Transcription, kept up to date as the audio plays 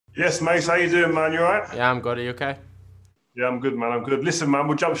Yes, mate. How you doing, man? You all right? Yeah, I'm good. Are you okay? Yeah, I'm good, man. I'm good. Listen, man,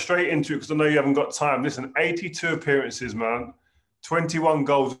 we'll jump straight into it because I know you haven't got time. Listen, 82 appearances, man. 21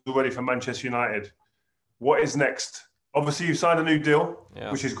 goals already for Manchester United. What is next? Obviously, you signed a new deal,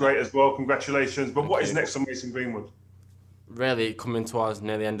 Yeah, which is great as well. Congratulations. But thank what is you. next for Mason Greenwood? Really coming towards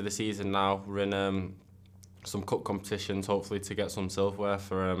near the end of the season now. We're in some cup competitions, hopefully to get some silverware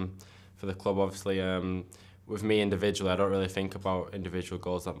for the club. Obviously, with me individually, I don't really think about individual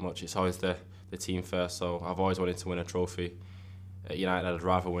goals that much. It's always the team first. So I've always wanted to win a trophy at United. I'd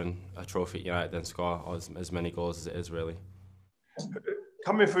rather win a trophy at United than score as many goals as it is really.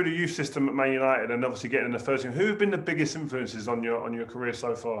 Coming through the youth system at Man United and obviously getting in the first team, who have been the biggest influences on your career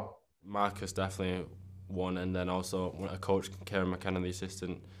so far? Marcus definitely one, and then also a coach, Kieran McKenna, the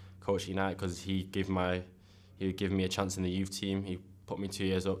assistant coach at United, because he would give me a chance in the youth team. He put me 2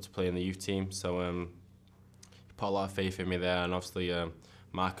 years up to play in the youth team, so he put a lot of faith in me there. And obviously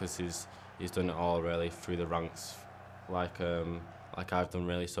Marcus he's done it all really through the ranks, like I've done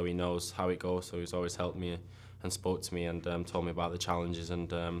really. So he knows how it goes. So he's always helped me and spoke to me and told me about the challenges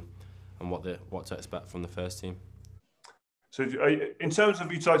and what to expect from the first team. So, in terms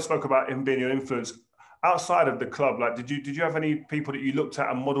of you guys spoke about him being your influence outside of the club, like did you have any people that you looked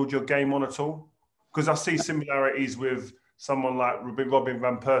at and modelled your game on at all? Because I see similarities with someone like Robin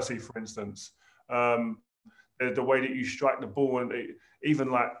van Persie, for instance. Um, the way that you strike the ball, and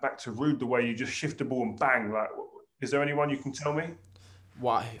even like back to Rude, the way you just shift the ball and bang. Like, is there anyone you can tell me?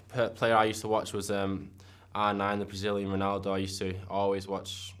 What player I used to watch was R9, the Brazilian Ronaldo. I used to always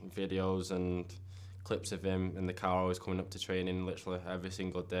watch videos and clips of him in the car, always coming up to training, literally every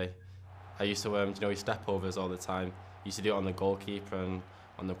single day. I used to, his step overs all the time. Used to do it on the goalkeeper and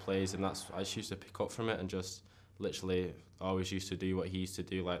on the plays, and I just used to pick up from it and just literally always used to do what he used to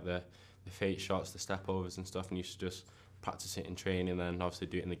do, like the fake shots, the step overs and stuff, and used to just practice it in training, and then obviously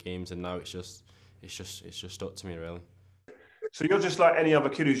do it in the games. And now it's just stuck to me really. So you're just like any other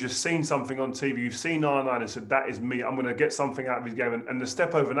kid who's just seen something on TV. You've seen R9 and said, "That is me. I'm going to get something out of his game." And the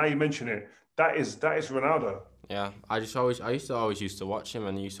step over. Now you mention it. That is Ronaldo. Yeah, I used to watch him,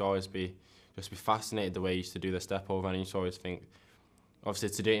 and he used to always be fascinated the way he used to do the step over, and I used to always think, obviously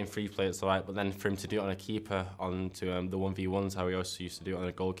to do it in free play it's alright, but then for him to do it on a keeper, onto the 1v1s, how he also used to do it on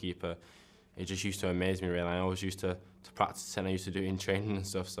a goalkeeper, it just used to amaze me really. I always used to practice it, and I used to do it in training and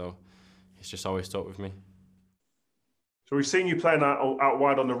stuff, so it's just always stuck with me. So we've seen you playing out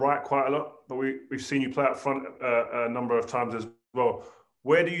wide on the right quite a lot, but we've seen you play up front a number of times as well.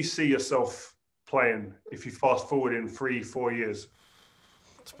 Where do you see yourself playing if you fast forward in 3, 4 years?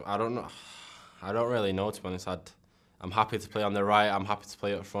 I don't know. I don't really know, to be honest. I'm happy to play on the right. I'm happy to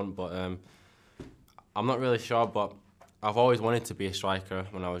play up front, but I'm not really sure. But I've always wanted to be a striker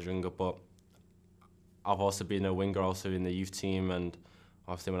when I was younger. But I've also been a winger, also in the youth team, and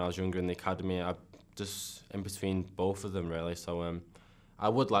obviously when I was younger in the academy. I just in between both of them really. So I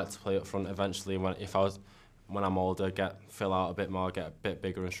would like to play up front eventually when I'm older, fill out a bit more, get a bit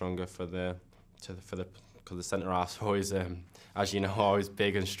bigger and stronger because the centre half's always, as you know, always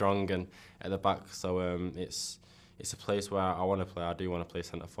big and strong and at the back. So it's a place where I want to play. I do want to play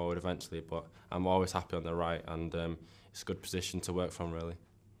centre forward eventually, but I'm always happy on the right, and it's a good position to work from really.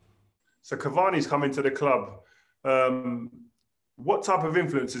 So Cavani's coming to the club. Um, what type of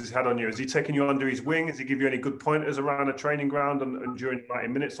influence has he had on you? Has he taken you under his wing? Has he give you any good pointers around the training ground and during 90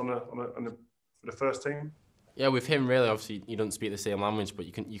 minutes for the first team? Yeah, with him really, obviously he doesn't speak the same language, but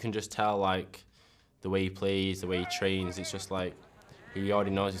you can just tell like the way he plays, the way he trains. It's just like he already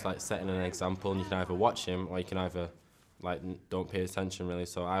knows he's like setting an example, and you can either watch him or you can either like don't pay attention really.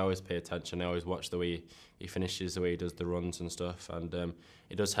 So I always pay attention. I always watch the way he finishes, the way he does the runs and stuff, and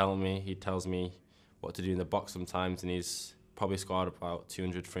it does help me. He tells me what to do in the box sometimes, and he's probably scored about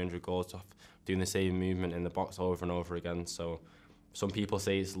 200, 300 goals off doing the same movement in the box over and over again. So some people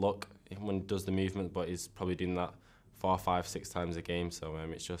say it's luck when he does the movement, but he's probably doing that 4, 5, 6 times a game. So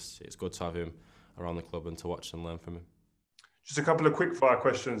it's good to have him around the club and to watch and learn from him. Just a couple of quick fire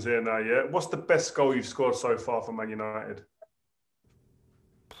questions here now, yeah? What's the best goal you've scored so far for Man United?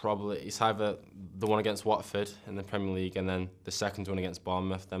 Probably it's either the one against Watford in the Premier League, and then the second one against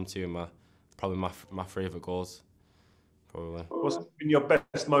Bournemouth. Them two are probably my favourite goals. Probably What's been your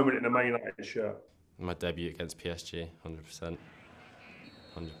best moment in a Man United shirt? my debut against PSG, 100%,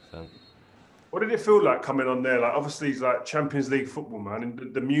 100%. What did it feel like coming on there? Like, obviously, it's like Champions League football, man,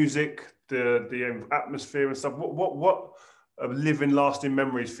 and the music, the atmosphere and stuff. What are living, lasting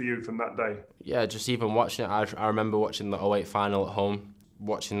memories for you from that day? Yeah, just even watching it, I remember watching the '08 final at home,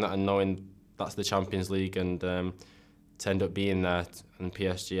 watching that and knowing that's the Champions League, and to end up being there in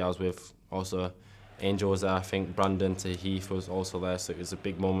PSG. I was with also Angel was there, I think Brandon to Heath was also there, so it was a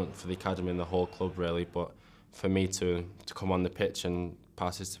big moment for the academy and the whole club really. But for me to come on the pitch and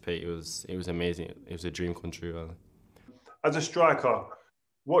participate, it was amazing. It was a dream come true really. As a striker,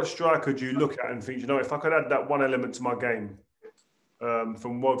 what striker do you look at and think, you know, if I could add that one element to my game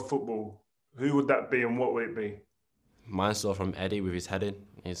from world football, who would that be and what would it be? Mine's still from Eddie with his heading.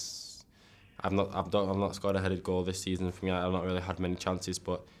 I've not scored a headed goal this season for me. I've not really had many chances,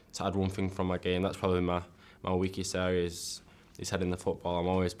 but to add one thing from my game, that's probably my weakest area is heading the football. I'm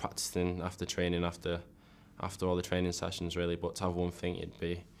always practicing after training, after all the training sessions really. But to have one thing, it'd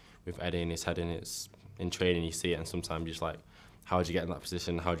be with Eddie and his heading. It's in training you see it, and sometimes you're just like, how do you get in that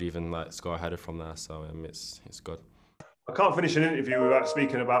position? How do you even like score a header from there? So it's good. I can't finish an interview without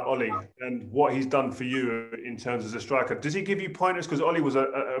speaking about Ole and what he's done for you in terms as a striker. Does he give you pointers? Because Ole was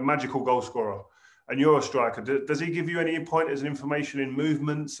a magical goal scorer and you're a striker. Does he give you any pointers and information in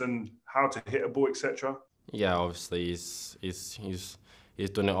movements and how to hit a ball, etc.? Yeah, obviously he's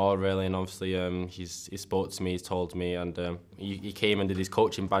done it all really, and obviously he spoke to me, he's told me, and he came and did his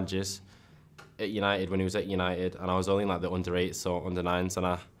coaching badges at United when he was at United, and I was only like the under-8s or under-9s, and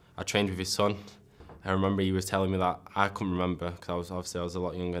I trained with his son. I remember he was telling me that. I couldn't remember because I was a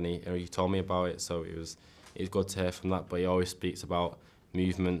lot younger, and he told me about it. So it was good to hear from that. But he always speaks about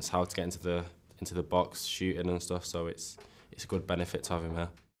movements, how to get into the box, shooting and stuff. So it's a good benefit to have him here.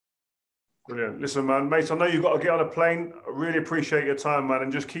 Brilliant. Listen, man, mate, I know you've got to get on a plane. I really appreciate your time, man,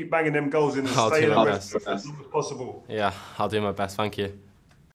 and just keep banging them goals in and I'll stay do in my the best as long as possible. Yeah, I'll do my best. Thank you.